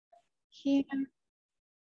here.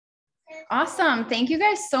 Awesome. Thank you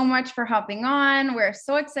guys so much for hopping on. We're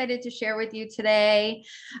so excited to share with you today.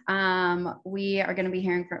 We are going to be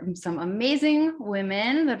hearing from some amazing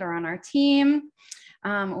women that are on our team.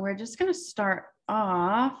 We're just going to start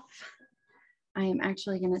off. I am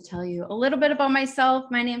actually going to tell you a little bit about myself.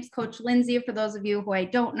 My name's Coach Lindsey. For those of you who I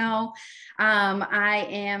don't know, I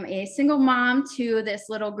am a single mom to this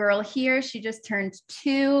little girl here. She just turned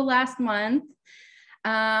 2 last month.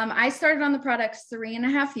 I started on the products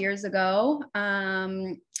 3.5 years ago.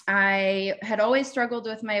 I had always struggled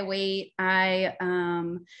with my weight. I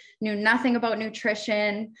knew nothing about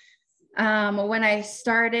nutrition. When I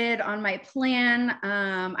started on my plan,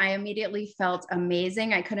 I immediately felt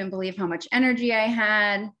amazing. I couldn't believe how much energy I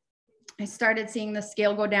had. I started seeing the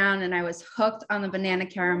scale go down and I was hooked on the banana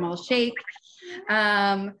caramel shake.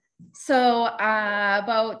 So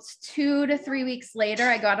about 2 to 3 weeks later,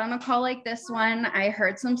 I got on a call like this one. I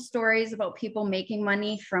heard some stories about people making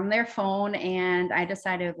money from their phone, and I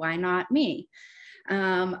decided, why not me?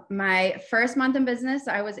 My first month in business,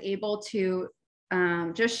 I was able to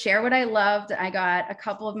just share what I loved. I got a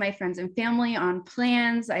couple of my friends and family on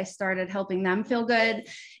plans. I started helping them feel good,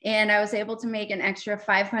 and I was able to make an extra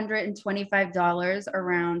 $525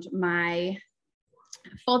 around my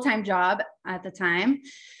full-time job at the time.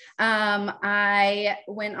 I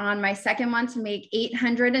went on my second month to make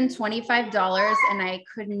 $825, and I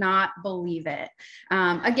could not believe it.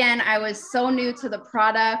 Again, I was so new to the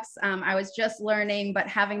products. I was just learning, but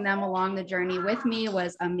having them along the journey with me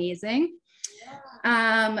was amazing.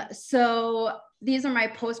 So these are my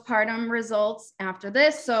postpartum results after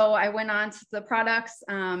this. So I went on to the products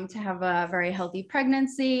to have a very healthy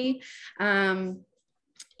pregnancy.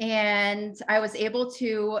 And I was able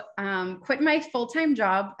to quit my full-time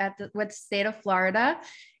job with the state of Florida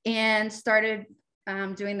and started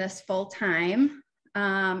doing this full-time.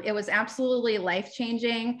 It was absolutely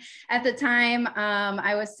life-changing. At the time,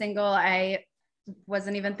 I was single. I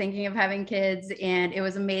wasn't even thinking of having kids, and it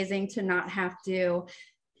was amazing to not have to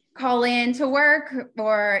call in to work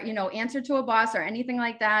or, answer to a boss or anything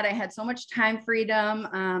like that. I had so much time freedom.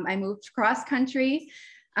 I moved cross country.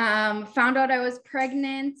 Found out I was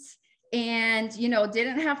pregnant and,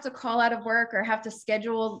 didn't have to call out of work or have to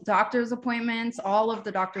schedule doctor's appointments, all of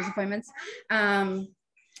the doctor's appointments,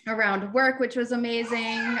 around work, which was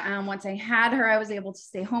amazing. Once I had her, I was able to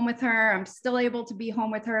stay home with her. I'm still able to be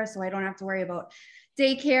home with her, so I don't have to worry about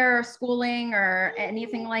daycare or schooling or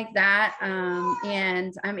anything like that.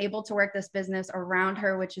 And I'm able to work this business around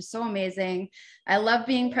her, which is so amazing. I love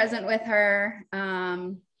being present with her.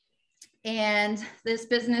 And this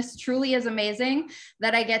business truly is amazing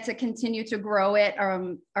that I get to continue to grow it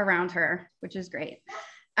around her, which is great.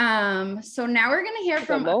 So now we're going to hear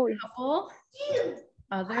from a couple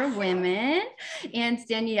other women, and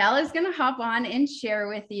Danielle is going to hop on and share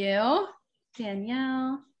with you.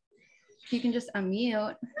 Danielle, if you can just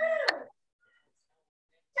unmute.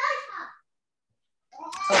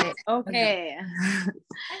 Okay.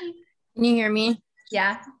 Can you hear me?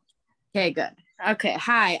 Yeah. Okay, good. Okay.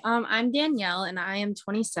 Hi, I'm Danielle and I am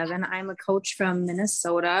 27. I'm a coach from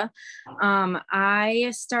Minnesota. I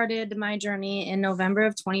started my journey in November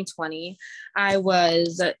of 2020. I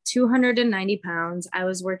was 290 pounds. I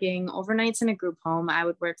was working overnights in a group home. I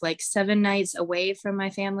would work like 7 nights away from my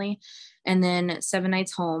family and then 7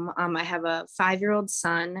 nights home. I have a 5-year-old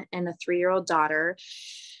son and a 3-year-old daughter.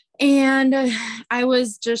 And I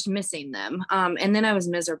was just missing them. And then I was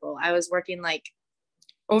miserable. I was working like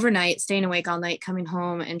overnight, staying awake all night, coming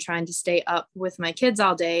home and trying to stay up with my kids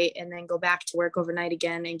all day and then go back to work overnight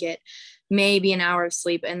again and get maybe an hour of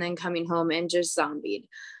sleep and then coming home and just zombied.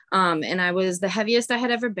 And I was the heaviest I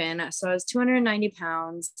had ever been. So I was 290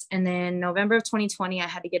 pounds. And then November of 2020, I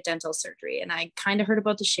had to get dental surgery and I kind of heard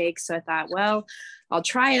about the shakes. So I thought, well, I'll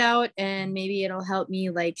try it out and maybe it'll help me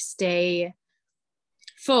like stay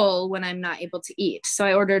full when I'm not able to eat. So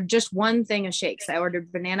I ordered just one thing of shakes. I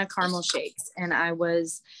ordered banana caramel shakes and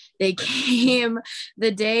they came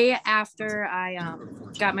the day after I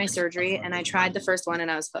got my surgery and I tried the first one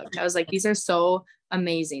and I was hooked. I was like, these are so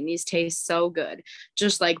amazing. These taste so good.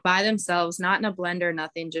 Just like by themselves, not in a blender,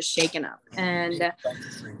 nothing, just shaken up. And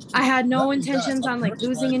I had no intentions on like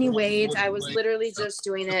losing any weight. I was literally just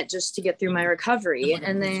doing it just to get through my recovery.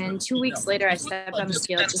 And then 2 weeks later, I stepped on the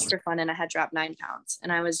scale just for fun and I had dropped 9 pounds and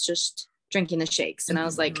I was just drinking the shakes. And I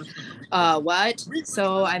was like, what?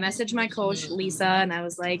 So I messaged my coach, Lisa, and I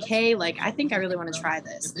was like, hey, like, I think I really want to try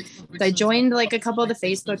this. So I joined like a couple of the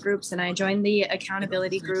Facebook groups, and I joined the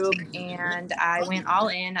accountability group, and I went all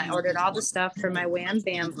in. I ordered all the stuff for my Wham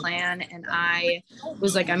Bam plan. And I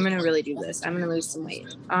was like, I'm going to really do this. I'm going to lose some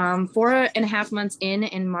weight. 4.5 months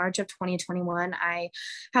in March of 2021, I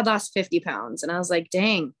had lost 50 pounds, and I was like,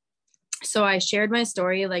 dang. So I shared my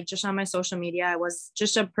story, like just on my social media. I was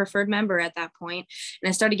just a preferred member at that point, and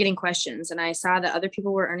I started getting questions, and I saw that other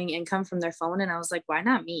people were earning income from their phone. And I was like, why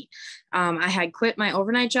not me? I had quit my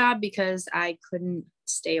overnight job because I couldn't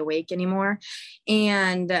stay awake anymore.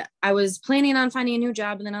 And I was planning on finding a new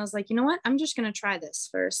job. And then I was like, you know what? I'm just going to try this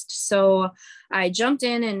first. So I jumped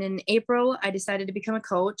in, and in April, I decided to become a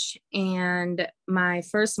coach. And my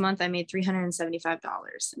first month, I made $375.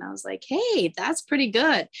 And I was like, hey, that's pretty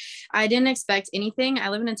good. I didn't expect anything. I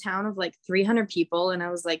live in a town of like 300 people. And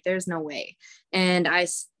I was like, there's no way. And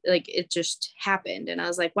it just happened. And I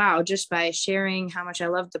was like, wow, just by sharing how much I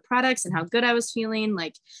loved the products and how good I was feeling,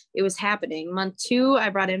 like it was happening. Month 2, I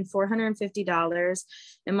brought in $450.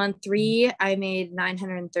 In month 3, I made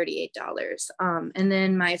 $938. And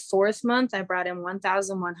then my 4th month, I brought in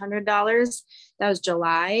 $1,100. That was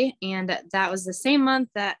July. And that was the same month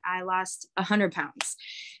that I lost 100 pounds.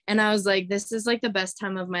 And I was like, this is like the best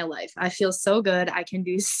time of my life. I feel so good. I can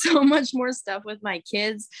do so much more stuff with my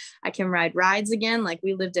kids. I can ride rides again. Like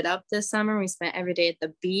we lived it up this summer. We spent every day at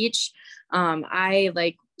the beach. I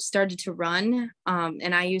like started to run.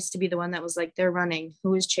 And I used to be the one that was like, they're running,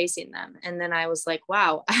 who is chasing them? And then I was like,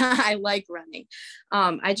 wow, I like running.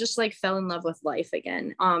 I just like fell in love with life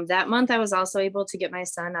again. That month I was also able to get my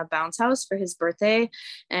son a bounce house for his birthday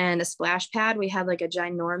and a splash pad. We had like a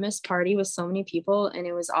ginormous party with so many people, and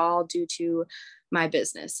it was all due to my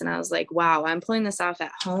business. And I was like, wow, I'm pulling this off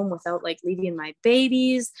at home without like leaving my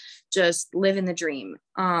babies, just living the dream.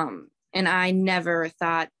 And I never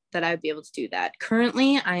thought that I'd be able to do that.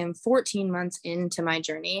 Currently, I am 14 months into my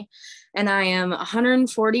journey, and I am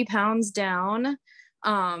 140 pounds down,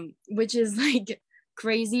 which is like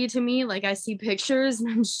crazy to me. Like I see pictures and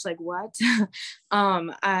I'm just like, what?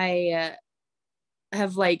 I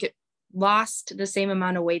have like lost the same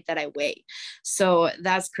amount of weight that I weigh. So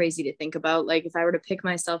that's crazy to think about. Like if I were to pick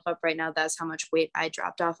myself up right now, that's how much weight I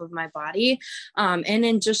dropped off of my body. And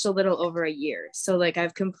in just a little over a year. So like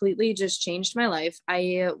I've completely just changed my life.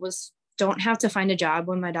 Don't have to find a job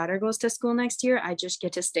when my daughter goes to school next year. I just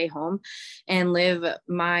get to stay home and live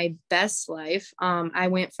my best life. I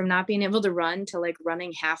went from not being able to run to like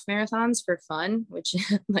running half marathons for fun, which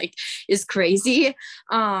like is crazy.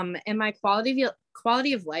 And my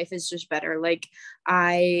quality of life is just better. Like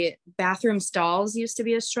bathroom stalls used to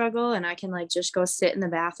be a struggle, and I can like just go sit in the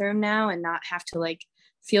bathroom now and not have to like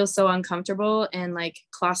feel so uncomfortable and like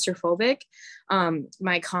claustrophobic.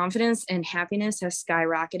 My confidence and happiness has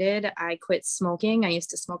skyrocketed. I quit smoking. I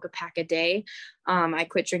used to smoke a pack a day. I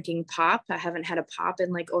quit drinking pop. I haven't had a pop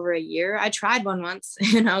in like over a year. I tried one once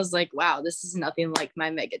and I was like, wow, this is nothing like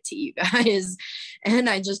my mega tea, you guys. And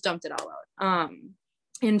I just dumped it all out.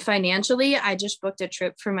 And financially, I just booked a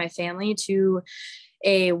trip for my family to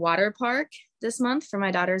a water park this month for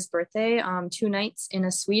my daughter's birthday, 2 nights in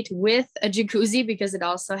a suite with a jacuzzi, because it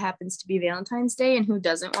also happens to be Valentine's Day, and who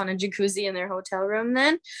doesn't want a jacuzzi in their hotel room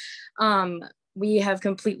then? We have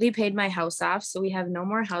completely paid my house off, so we have no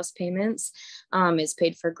more house payments. It's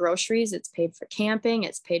paid for groceries, it's paid for camping,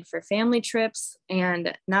 it's paid for family trips.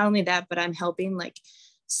 And not only that, but I'm helping like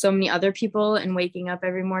so many other people and waking up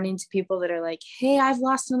every morning to people that are like, hey, I've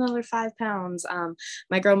lost another 5 pounds.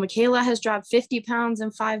 My girl Michaela has dropped 50 pounds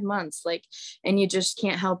in 5 months. Like, and you just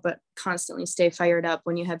can't help but constantly stay fired up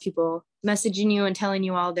when you have people messaging you and telling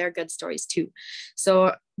you all their good stories too.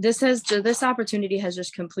 So this opportunity has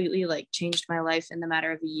just completely like changed my life in the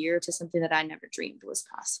matter of a year to something that I never dreamed was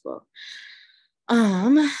possible.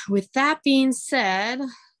 With that being said,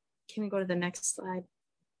 can we go to the next slide?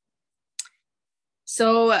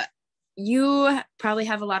 So you probably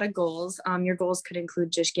have a lot of goals. Your goals could include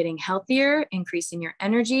just getting healthier, increasing your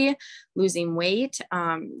energy, losing weight,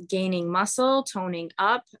 gaining muscle, toning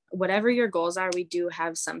up, whatever your goals are. We do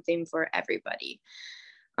have something for everybody.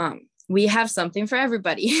 We have something for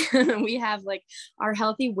everybody. We have like our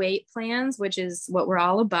healthy weight plans, which is what we're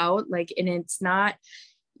all about. Like, and it's not,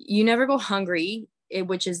 you never go hungry.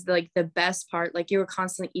 which is like the best part. Like, you were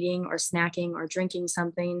constantly eating or snacking or drinking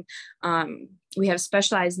something. We have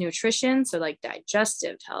specialized nutrition, so like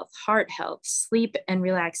digestive health, heart health, sleep and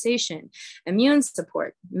relaxation, immune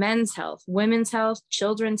support, men's health, women's health,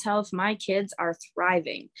 children's health. My kids are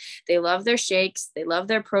thriving. They love their shakes. They love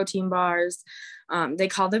their protein bars. They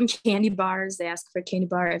call them candy bars. They ask for a candy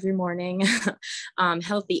bar every morning.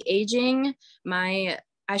 Healthy aging.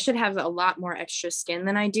 I should have a lot more extra skin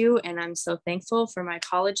than I do. And I'm so thankful for my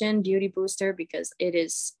collagen beauty booster because it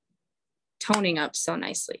is toning up so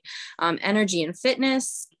nicely. Energy and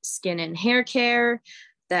fitness, skin and hair care.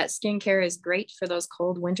 That skincare is great for those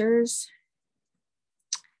cold winters.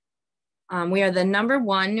 We are the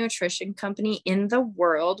 #1 nutrition company in the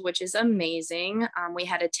world, which is amazing. We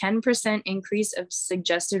had a 10% increase of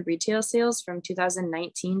suggested retail sales from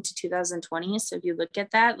 2019 to 2020. So if you look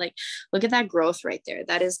at that, like, look at that growth right there.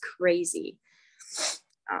 That is crazy.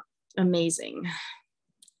 Amazing.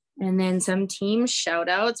 And then some team shout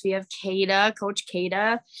outs. We have Kata, Coach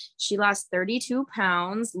Kata. She lost 32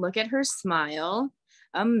 pounds. Look at her smile.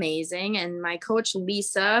 Amazing. And my coach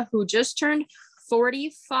Lisa, who just turned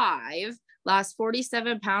 45, lost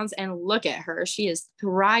 47 pounds, and look at her. She is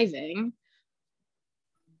thriving.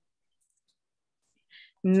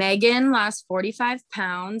 Megan lost 45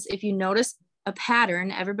 pounds. If you notice a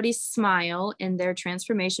pattern, everybody's smile in their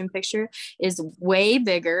transformation picture is way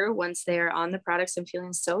bigger once they're on the products and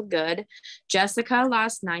feeling so good. Jessica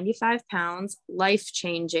lost 95 pounds,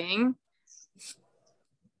 life-changing.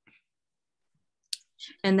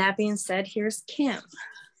 And that being said, here's Kim.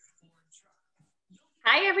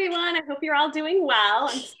 Hi, everyone. I hope you're all doing well.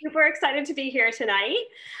 I'm super excited to be here tonight.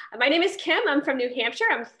 My name is Kim. I'm from New Hampshire.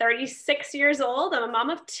 I'm 36 years old. I'm a mom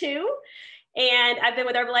of 2, and I've been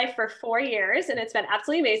with Herbalife for 4 years, and it's been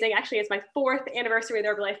absolutely amazing. Actually, it's my 4th anniversary with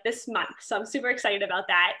Herbalife this month, so I'm super excited about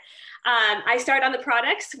that. I started on the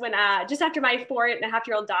products when just after my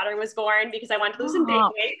 4.5-year-old daughter was born because I wanted to lose some big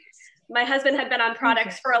weight. My husband had been on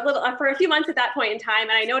products for a few months at that point in time.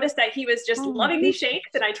 And I noticed that he was just loving these shakes.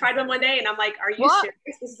 And I tried them one day and I'm like, are you serious?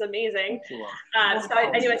 This is amazing. So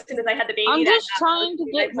I knew as soon as I had the baby. I'm just trying to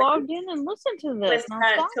get logged in and listen to this.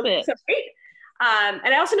 Stop it.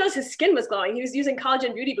 And I also noticed his skin was glowing. He was using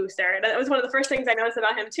collagen beauty booster. And that was one of the first things I noticed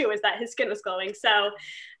about him too, is that his skin was glowing. So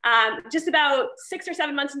just about 6 or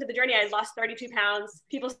 7 months into the journey, I had lost 32 pounds.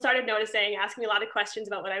 People started noticing, asking me a lot of questions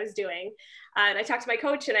about what I was doing. And I talked to my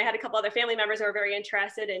coach, and I had a couple other family members who were very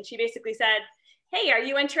interested. And she basically said, hey, are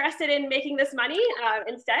you interested in making this money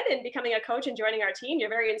instead and becoming a coach and joining our team? You're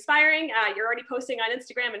very inspiring. You're already posting on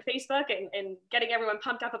Instagram and Facebook and getting everyone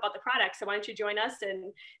pumped up about the product. So why don't you join us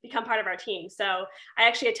and become part of our team? So I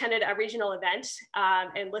actually attended a regional event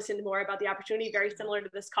and listened more about the opportunity, very similar to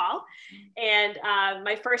this call. And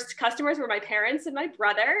my first customers were my parents and my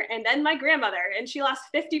brother, and then my grandmother. And she lost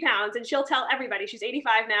 50 pounds, and she'll tell everybody, she's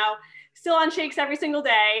 85 now, still on shakes every single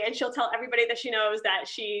day, and she'll tell everybody that she knows that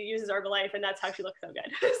she uses Herbalife, and that's how she looks so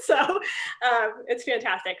good. So it's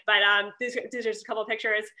fantastic. But these are just a couple of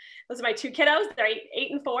pictures. Those are my 2 kiddos. They're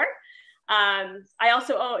 8 and 4. I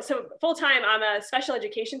also, so full-time, I'm a special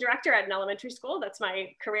education director at an elementary school. That's my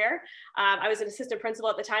career. I was an assistant principal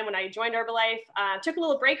at the time when I joined Herbalife, took a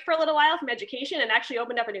little break for a little while from education and actually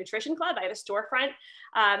opened up a nutrition club. I have a storefront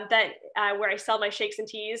where I sell my shakes and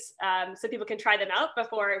teas so people can try them out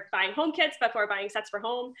before buying home kits, before buying sets for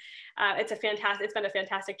home. It's been a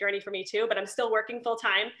fantastic journey for me too, but I'm still working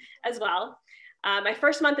full-time as well. My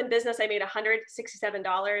first month in business, I made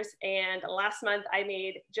 $167, and last month I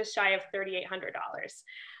made just shy of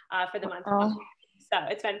 $3,800 for the month. So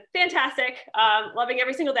it's been fantastic, loving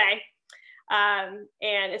every single day. And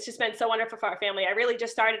it's just been so wonderful for our family. I really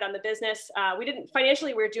just started on the business.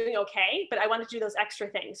 Financially, we were doing okay, but I wanted to do those extra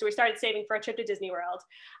things. So we started saving for a trip to Disney World.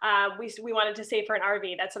 We wanted to save for an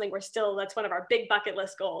RV. That's something that's one of our big bucket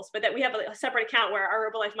list goals, but that we have a separate account where our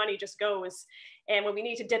Herbalife money just goes. And when we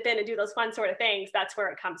need to dip in and do those fun sort of things, that's where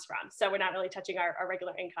it comes from. So we're not really touching our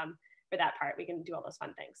regular income for that part. We can do all those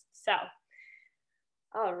fun things. So,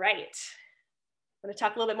 all right. I'm going to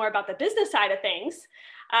talk a little bit more about the business side of things.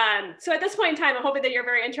 So at this point in time, I'm hoping that you're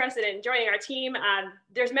very interested in joining our team.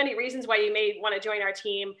 There's many reasons why you may want to join our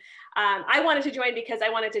team. I wanted to join because I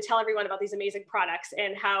wanted to tell everyone about these amazing products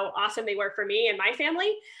and how awesome they were for me and my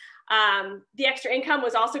family. The extra income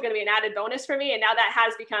was also going to be an added bonus for me. And now that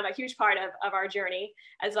has become a huge part of our journey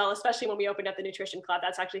as well, especially when we opened up the nutrition club.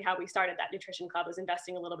 That's actually how we started that nutrition club, was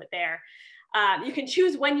investing a little bit there. You can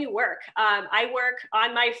choose when you work. I work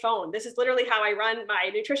on my phone. This is literally how I run my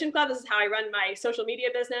nutrition club. This is how I run my social media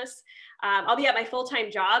business. I'll be at my full-time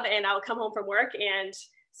job and I'll come home from work and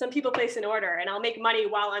some people place an order and I'll make money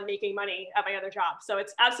while I'm making money at my other job. So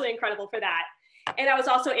it's absolutely incredible for that. And I was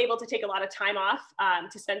also able to take a lot of time off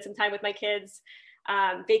to spend some time with my kids.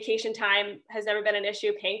 Vacation time has never been an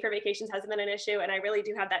issue. Paying for vacations hasn't been an issue. And I really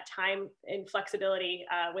do have that time and flexibility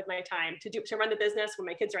with my time to run the business. When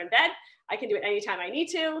my kids are in bed, I can do it anytime I need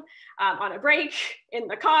to, on a break, in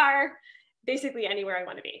the car, basically anywhere I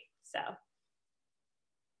want to be. So.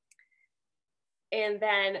 And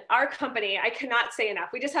then our company, I cannot say enough.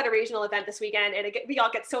 We just had a regional event this weekend, and we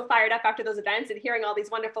all get so fired up after those events and hearing all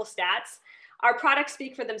these wonderful stats. Our products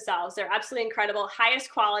speak for themselves. They're absolutely incredible,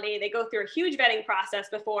 highest quality. They go through a huge vetting process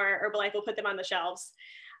before Herbalife will put them on the shelves.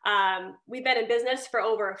 We've been in business for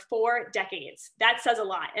over 4 decades. That says a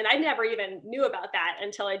lot. And I never even knew about that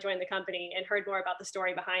until I joined the company and heard more about the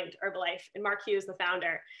story behind Herbalife. And Mark Hughes, the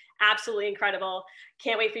founder, absolutely incredible.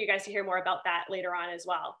 Can't wait for you guys to hear more about that later on as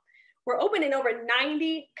well. We're open in over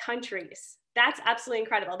 90 countries. That's absolutely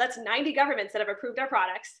incredible. That's 90 governments that have approved our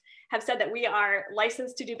products, have said that we are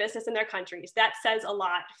licensed to do business in their countries. That says a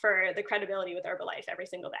lot for the credibility with Herbalife every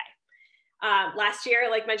single day. Last year,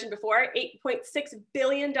 like mentioned before, $8.6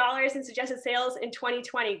 billion in suggested sales in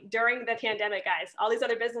 2020 during the pandemic, guys. All these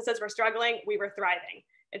other businesses were struggling. We were thriving.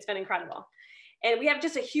 It's been incredible. And we have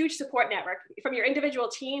just a huge support network from your individual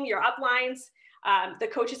team, your uplines, the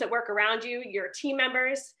coaches that work around you, your team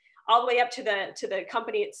members, all the way up to the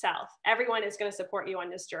company itself. Everyone is going to support you on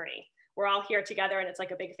this journey. We're all here together, and it's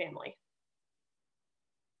like a big family.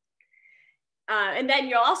 And then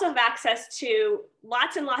you'll also have access to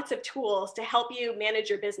lots and lots of tools to help you manage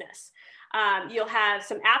your business. You'll have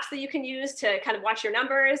some apps that you can use to kind of watch your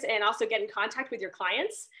numbers and also get in contact with your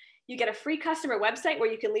clients. You get a free customer website where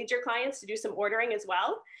you can lead your clients to do some ordering as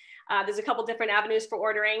well. There's a couple different avenues for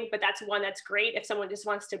ordering, but that's one that's great if someone just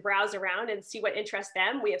wants to browse around and see what interests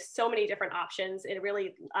them. We have so many different options. It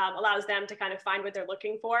really allows them to kind of find what they're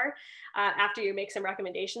looking for after you make some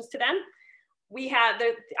recommendations to them. We have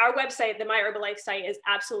our website, the My Herbalife site, is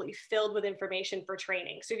absolutely filled with information for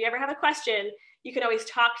training. So if you ever have a question, you can always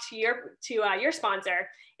talk to your sponsor.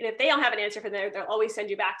 And if they don't have an answer for there, they'll always send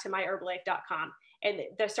you back to myherbalife.com. And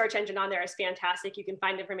the search engine on there is fantastic. You can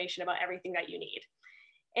find information about everything that you need.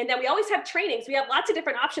 And then we always have trainings. We have lots of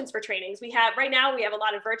different options for trainings. Right now, we have a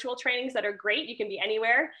lot of virtual trainings that are great. You can be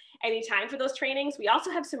anywhere, anytime for those trainings. We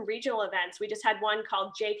also have some regional events. We just had one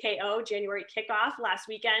called JKO, January Kickoff, last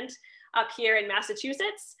weekend up here in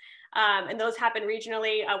Massachusetts. And those happen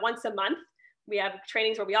regionally once a month. We have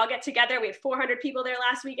trainings where we all get together. We had 400 people there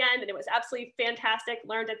last weekend, and it was absolutely fantastic.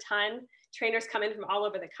 Learned a ton. Trainers come in from all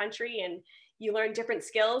over the country, and you learn different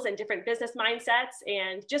skills and different business mindsets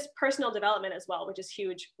and just personal development as well, which is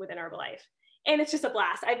huge within Herbalife. And it's just a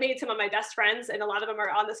blast. I've made some of my best friends, and a lot of them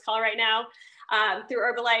are on this call right now through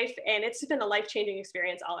Herbalife, and it's been a life-changing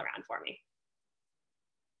experience all around for me.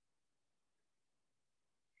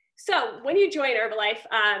 So when you join Herbalife,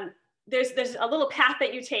 there's a little path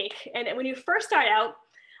that you take. And when you first start out,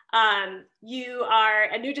 you are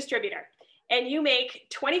a new distributor, and you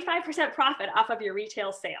make 25% profit off of your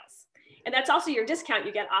retail sales. And that's also your discount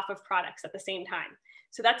you get off of products at the same time.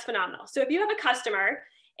 So that's phenomenal. So if you have a customer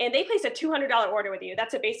and they place a $200 order with you,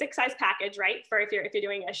 that's a basic size package, right? For if you're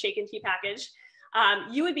doing a shake and tea package,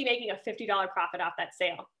 you would be making a $50 profit off that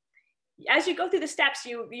sale. As you go through the steps,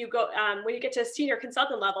 you go when you get to senior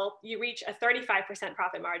consultant level, you reach a 35%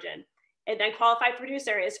 profit margin. And then qualified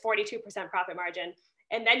producer is 42% profit margin.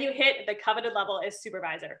 And then you hit the coveted level as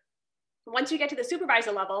supervisor. Once you get to the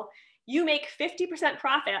supervisor level, you make 50%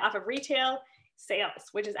 profit off of retail sales,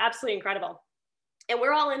 which is absolutely incredible. And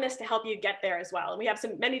we're all in this to help you get there as well. And we have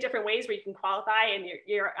many different ways where you can qualify, and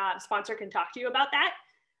your sponsor can talk to you about that.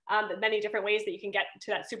 But many different ways that you can get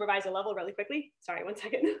to that supervisor level really quickly. Sorry, one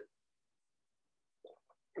second.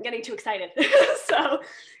 I'm getting too excited. So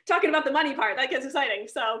talking about the money part, that gets exciting.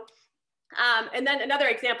 So, and then another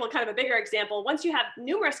example, kind of a bigger example, once you have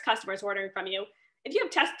numerous customers ordering from you, if you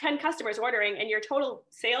have 10 customers ordering and your total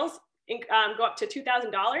sales go up to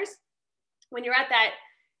 $2,000, when you're at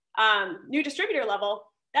that new distributor level,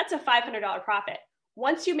 that's a $500 profit.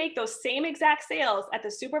 Once you make those same exact sales at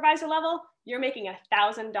the supervisor level, you're making a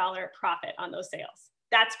 $1,000 profit on those sales.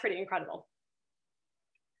 That's pretty incredible.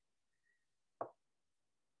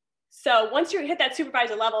 So once you hit that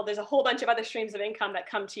supervisor level, there's a whole bunch of other streams of income that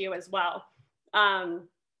come to you as well. So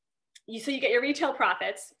you get your retail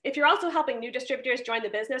profits. If you're also helping new distributors join the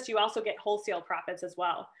business, you also get wholesale profits as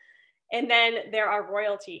well. And then there are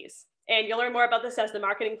royalties. And you'll learn more about this as the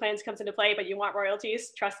marketing plans comes into play, but you want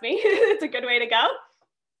royalties, trust me, it's a good way to go.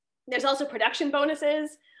 There's also production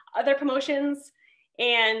bonuses, other promotions,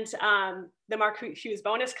 and the Mark Hughes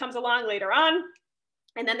bonus comes along later on.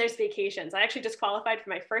 And then there's vacations. I actually just qualified for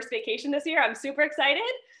my first vacation this year. I'm super excited.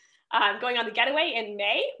 I'm going on the getaway in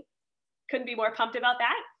May. couldn't be more pumped about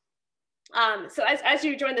that. So as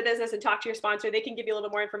you join the business and talk to your sponsor, they can give you a little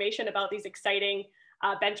bit more information about these exciting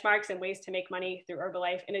benchmarks and ways to make money through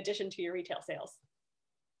Herbalife in addition to your retail sales.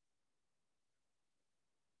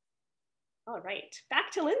 All right, back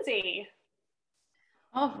to Lindsey.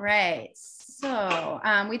 All right, so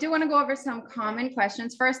we do want to go over some common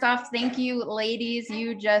questions. First off, thank you, ladies.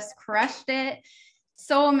 You just crushed it.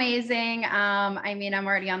 So amazing. I mean, I'm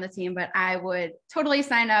already on the team, but I would totally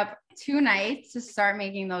sign up tonight to start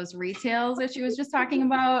making those retails that she was just talking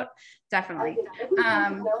about. Definitely.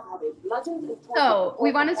 So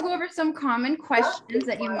we wanted to go over some common questions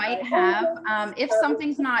that you might have. If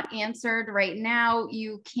something's not answered right now,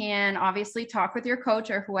 you can obviously talk with your coach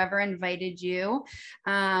or whoever invited you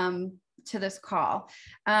to this call.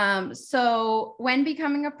 So when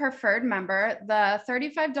becoming a preferred member, the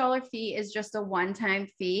 $35 fee is just a one-time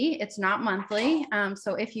fee. It's not monthly.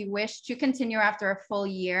 So if you wish to continue after a full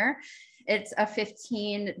year, it's a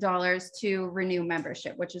 $15 to renew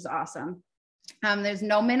membership, which is awesome. There's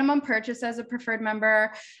no minimum purchase as a preferred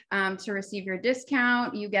member to receive your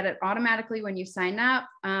discount. You get it automatically when you sign up.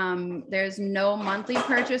 There's no monthly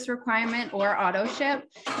purchase requirement or auto ship.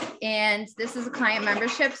 And this is a client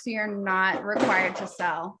membership, so you're not required to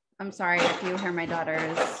sell. I'm sorry if you hear my daughter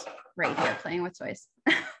is right here playing with toys.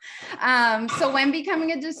 So when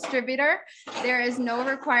becoming a distributor, there is no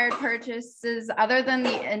required purchases other than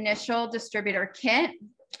the initial distributor kit.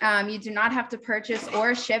 You do not have to purchase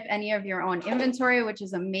or ship any of your own inventory, which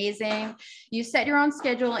is amazing. You set your own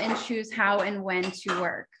schedule and choose how and when to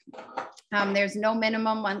work. There's no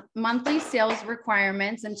minimum monthly sales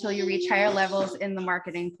requirements until you reach higher levels in the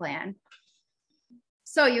marketing plan.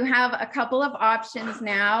 So you have a couple of options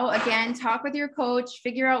now. Again, talk with your coach,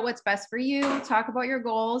 figure out what's best for you, talk about your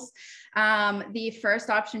goals. The first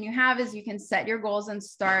option you have is you can set your goals and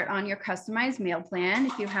start on your customized meal plan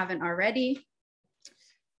if you haven't already.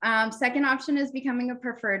 Second option is becoming a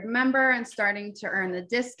preferred member and starting to earn the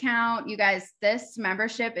discount. You guys, this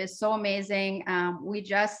membership is so amazing. We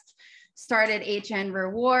just started HN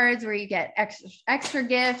Rewards where you get extra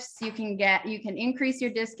gifts. You can increase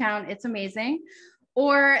your discount. It's amazing.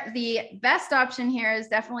 Or the best option here is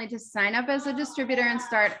definitely to sign up as a distributor and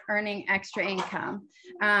start earning extra income.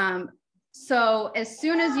 So as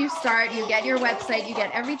soon as you start, you get your website, you get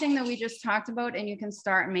everything that we just talked about, and you can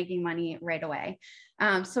start making money right away.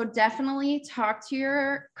 So definitely talk to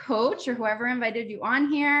your coach or whoever invited you on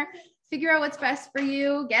here, figure out what's best for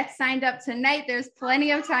you, get signed up tonight. There's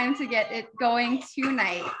plenty of time to get it going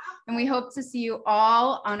tonight. And we hope to see you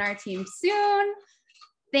all on our team soon.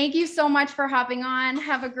 Thank you so much for hopping on.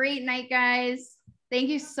 Have a great night, guys. Thank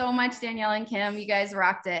you so much, Danielle and Kim. You guys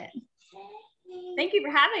rocked it. Thank you for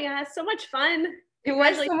having us. So much fun. It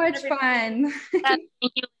was so much fun. Thank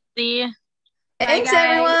you, Lindsey. Thanks,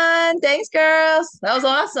 everyone. Thanks, girls. That was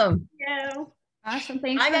awesome. Yeah. Awesome.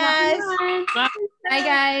 Thanks. Bye, guys. Bye. Bye,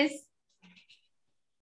 guys.